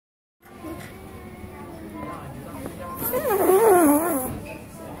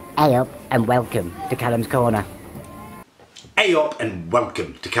Hey up and welcome to Callum's Corner. Hey up and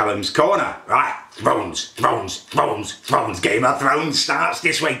welcome to Callum's Corner. Right, Thrones, Game of Thrones starts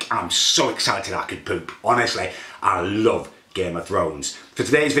this week. I'm so excited I could poop. Honestly, I love Game of Thrones. For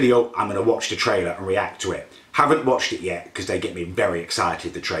today's video, I'm going to watch the trailer and react to it. Haven't watched it yet because they get me very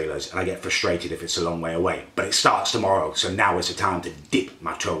excited, the trailers, and I get frustrated if it's a long way away. But it starts tomorrow, so now is the time to dip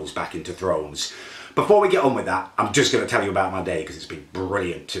my toes back into Thrones. Before we get on with that, I'm just going to tell you about my day because it's been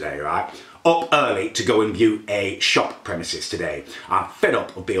brilliant today, right? Up early to go and view a shop premises today. I'm fed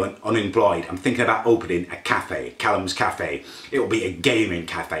up of being unemployed. I'm thinking about opening a cafe, Callum's Cafe. It'll be a gaming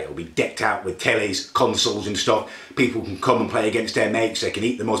cafe. It'll be decked out with tellies, consoles and stuff. People can come and play against their mates. They can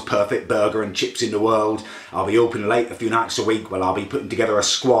eat the most perfect burger and chips in the world. I'll be open late a few nights a week. Well, I'll be putting together a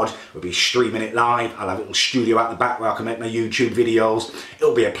squad. We'll be streaming it live. I'll have a little studio out the back where I can make my YouTube videos.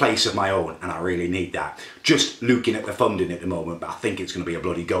 It'll be a place of my own and I really need that. Just looking at the funding at the moment, but I think it's going to be a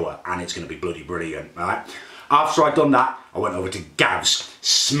bloody goer and it's going to be bloody brilliant, right? After I'd done that, I went over to Gav's,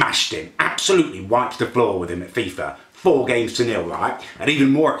 smashed him, absolutely wiped the floor with him at FIFA. 4-0, right? And even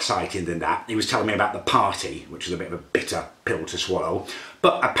more exciting than that, he was telling me about the party, which was a bit of a bitter pill to swallow.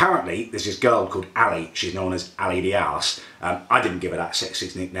 But apparently, there's this girl called Ali. She's known as Ali the Arse. I didn't give her that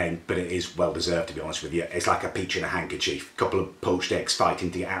sexist nickname, but it is well deserved, to be honest with you. It's like a peach in a handkerchief, a couple of poached eggs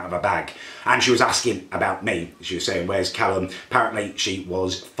fighting to get out of a bag. And she was asking about me. She was saying, where's Callum? Apparently, she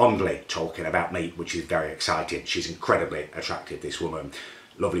was fondly talking about me, which is very exciting. She's incredibly attractive, this woman.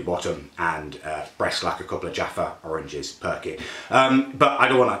 Lovely bottom and breasts like a couple of Jaffa oranges, perky. But I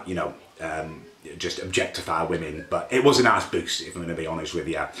don't want to, you know, just objectify women, but it was a nice boost, if I'm going to be honest with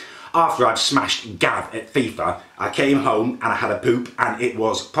you. After I'd smashed Gav at FIFA, I came home and I had a poop, and it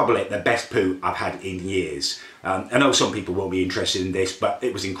was probably the best poo I've had in years. I know some people won't be interested in this, but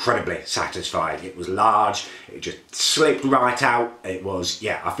it was incredibly satisfying. It was large, it just slipped right out. It was,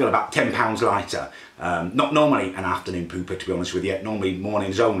 yeah, I feel about 10 pounds lighter. Not normally an afternoon pooper, to be honest with you, normally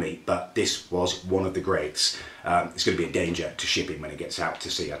mornings only, but this was one of the greats. It's going to be a danger to shipping when it gets out to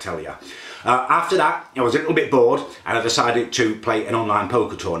sea, I tell you. After that, I was a little bit bored and I decided to play an online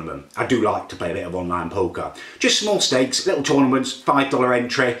poker tournament. I do like to play a bit of online poker. Just small stakes, little tournaments, $5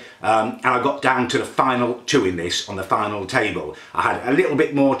 entry, and I got down to the final two in this, on the final table. I had a little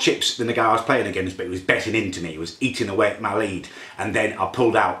bit more chips than the guy I was playing against, but he was betting into me, he was eating away at my lead, and then I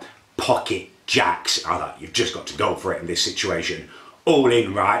pulled out pocket jacks. I thought, you've just got to go for it in this situation. All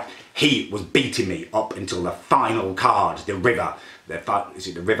in, right? He was beating me up until the final card, the river. Is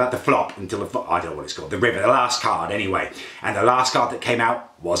it the river? The flop until the, I don't know what it's called, the river, the last card anyway. And the last card that came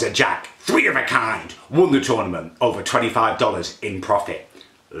out was a jack. 3 of a kind. Won the tournament, over $25 in profit.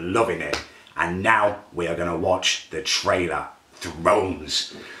 Loving it. And now we are going to watch the trailer,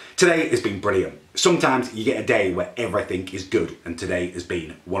 Thrones. Today has been brilliant. Sometimes you get a day where everything is good, and today has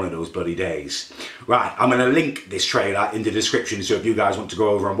been one of those bloody days. Right, I'm going to link this trailer in the description, so if you guys want to go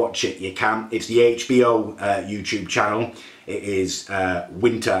over and watch it, you can. It's the HBO YouTube channel. It is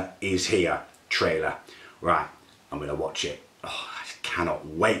Winter is Here trailer. Right, I'm going to watch it. Oh, I cannot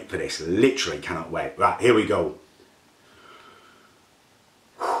wait for this. Literally cannot wait. Right, here we go.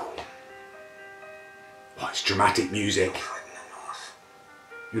 Oh, it's dramatic music.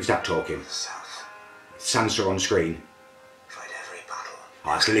 Who's that talking? Sansa on screen.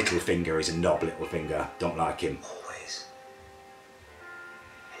 Oh, it's Littlefinger. He's a knob, Littlefinger. Don't like him. Always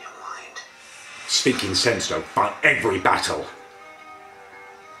in your mind. Speaking sense though, fight every battle.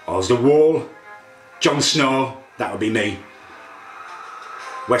 Oh, there's the Wall. Jon Snow. That would be me.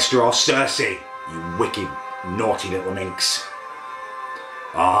 Westeros, Cersei. You wicked, naughty little minx.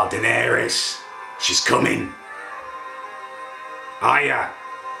 Ah, oh, Daenerys. She's coming. Arya.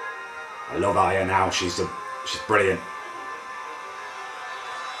 I love Arya now, she's brilliant.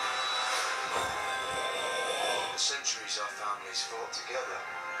 For centuries our families fought together.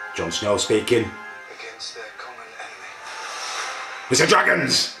 Jon Snow speaking. Against their common enemy. It's the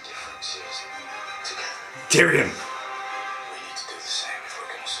dragons! Differences together. Tyrion. We need to do the same if we're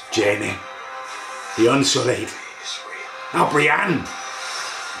going to survive. Jaime. The Unsullied. It's real. Now Brienne.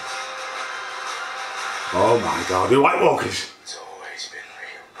 Oh my god, the White Walkers. It's always been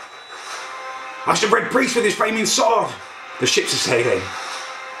real. That's the Red Priest with his flaming sword. The ships are sailing.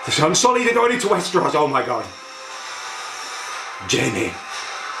 The Unsullied are going into Westeros. Oh my god. Jaime.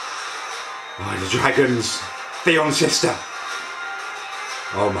 Oh, the dragons. Theon's sister.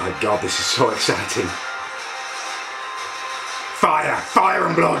 Oh my god, this is so exciting. Fire. Fire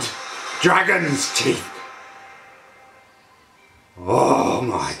and blood. Dragons' teeth. Oh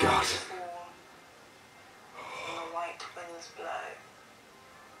my god. The white winds blow.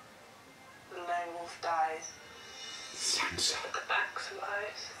 The lone wolf dies. Sansa. But the pack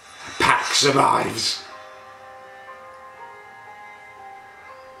survives. Pack survives.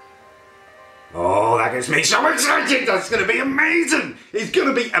 Oh, that gets me so excited! That's going to be amazing! It's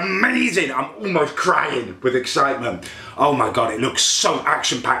going to be amazing! I'm almost crying with excitement. Oh my god, it looks so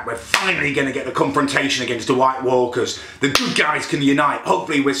action-packed. We're finally going to get the confrontation against the White Walkers. The good guys can unite.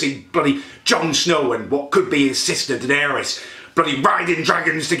 Hopefully we'll see bloody Jon Snow and what could be his sister Daenerys bloody riding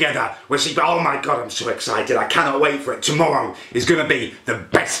dragons together. We'll see. Oh my god, I'm so excited. I cannot wait for it. Tomorrow is going to be the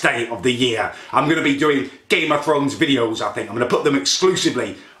best day of the year. I'm going to be doing Game of Thrones videos, I think. I'm going to put them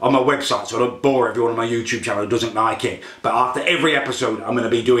exclusively on my website so I don't bore everyone on my YouTube channel who doesn't like it. But after every episode, I'm going to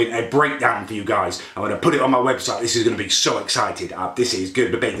be doing a breakdown for you guys. I'm going to put it on my website. This is going to be so excited. This is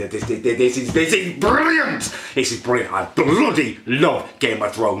good to be. This is brilliant. This is brilliant. I bloody love Game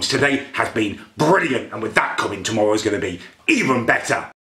of Thrones. Today has been brilliant. And with that coming, tomorrow is going to be even better.